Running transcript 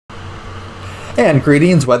And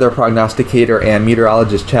greetings, weather prognosticator and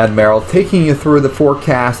meteorologist Chad Merrill, taking you through the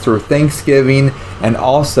forecast through Thanksgiving and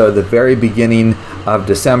also the very beginning of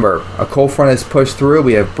December. A cold front is pushed through.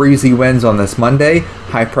 We have breezy winds on this Monday.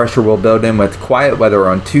 High pressure will build in with quiet weather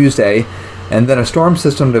on Tuesday. And then a storm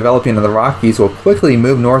system developing in the Rockies will quickly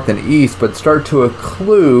move north and east, but start to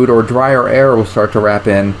occlude, or drier air will start to wrap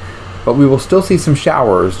in. But we will still see some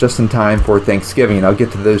showers just in time for Thanksgiving. I'll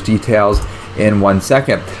get to those details in 1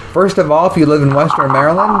 second. First of all, if you live in western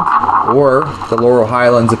Maryland or the Laurel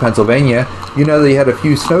Highlands of Pennsylvania, you know that you had a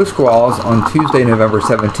few snow squalls on Tuesday, November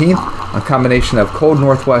 17th. A combination of cold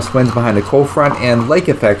northwest winds behind a cold front and lake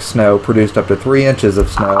effect snow produced up to 3 inches of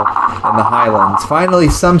snow in the highlands. Finally,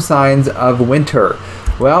 some signs of winter.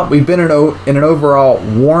 Well, we've been in an overall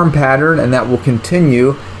warm pattern, and that will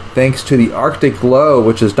continue thanks to the Arctic low,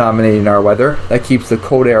 which is dominating our weather. That keeps the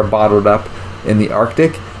cold air bottled up in the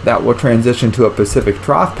Arctic. That will transition to a Pacific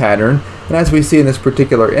trough pattern. And as we see in this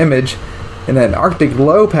particular image, in an Arctic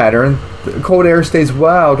low pattern, the cold air stays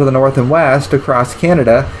well to the north and west across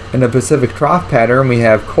Canada. In a Pacific trough pattern, we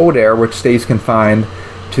have cold air which stays confined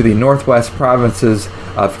to the northwest provinces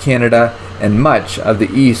of Canada, and much of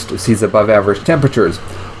the east sees above average temperatures.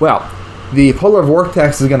 Well, the polar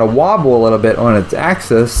vortex is going to wobble a little bit on its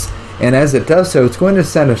axis, and as it does so, it's going to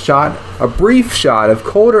send a brief shot of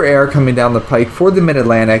colder air coming down the pike for the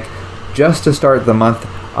mid-Atlantic just to start the month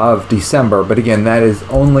of December. But again, that is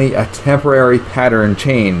only a temporary pattern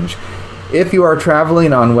change. If you are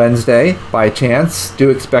traveling on Wednesday, by chance, do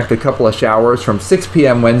expect a couple of showers from 6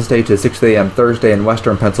 p.m. Wednesday to 6 a.m. Thursday in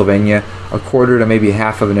western Pennsylvania, a quarter to maybe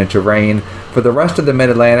half of an inch of rain. For the rest of the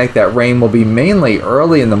mid-Atlantic, that rain will be mainly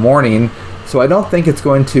early in the morning, so I don't think it's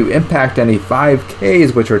going to impact any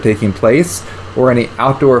 5Ks which are taking place, or any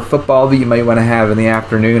outdoor football that you might want to have in the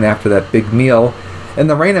afternoon after that big meal. And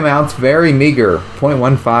the rain amount's very meager,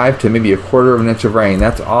 0.15 to maybe a quarter of an inch of rain.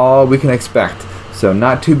 That's all we can expect, so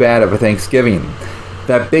not too bad of a Thanksgiving.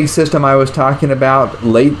 That big system I was talking about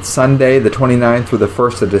late Sunday, the 29th through the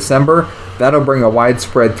 1st of December, that'll bring a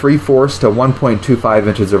widespread 3/4 to 1.25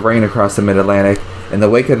 inches of rain across the mid-Atlantic. In the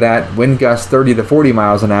wake of that, wind gusts 30 to 40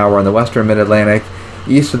 miles an hour in the western mid-Atlantic.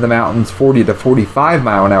 East of the mountains, 40 to 45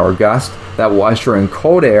 mile an hour gust. That will usher in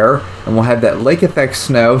cold air, and we'll have that lake effect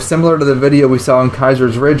snow, similar to the video we saw in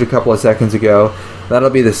Kaiser's Ridge a couple of seconds ago. That'll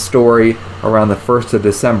be the story around the 1st of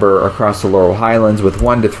December across the Laurel Highlands with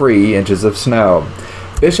 1 to 3 inches of snow.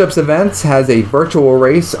 Bishop's Events has a virtual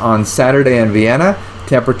race on Saturday in Vienna.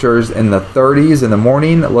 Temperatures in the 30s in the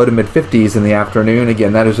morning, low to mid 50s in the afternoon.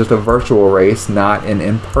 Again, that is just a virtual race, not an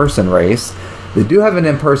in-person race. They do have an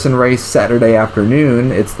in-person race Saturday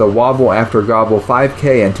afternoon. It's the Wobble After Gobble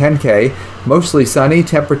 5K and 10K. Mostly sunny,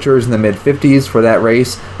 temperatures in the mid 50s for that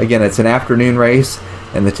race. Again, it's an afternoon race,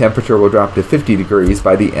 and the temperature will drop to 50 degrees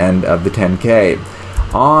by the end of the 10K.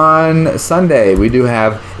 On Sunday, we do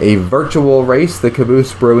have a virtual race, the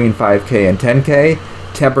Caboose Brewing 5K and 10K.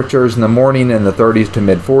 Temperatures in the morning in the 30s to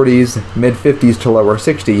mid 40s, mid 50s to lower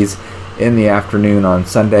 60s in the afternoon on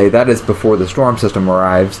Sunday. That is before the storm system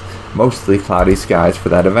arrives. Mostly cloudy skies for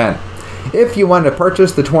that event. If you want to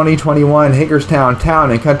purchase the 2021 Hagerstown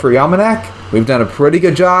Town and Country Almanack, we've done a pretty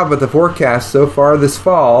good job with the forecast so far this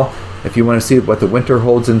fall. If you want to see what the winter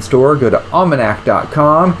holds in store, go to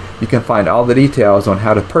almanack.com. You can find all the details on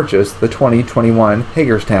how to purchase the 2021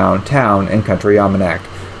 Hagerstown Town and Country Almanack.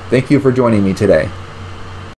 Thank you for joining me today.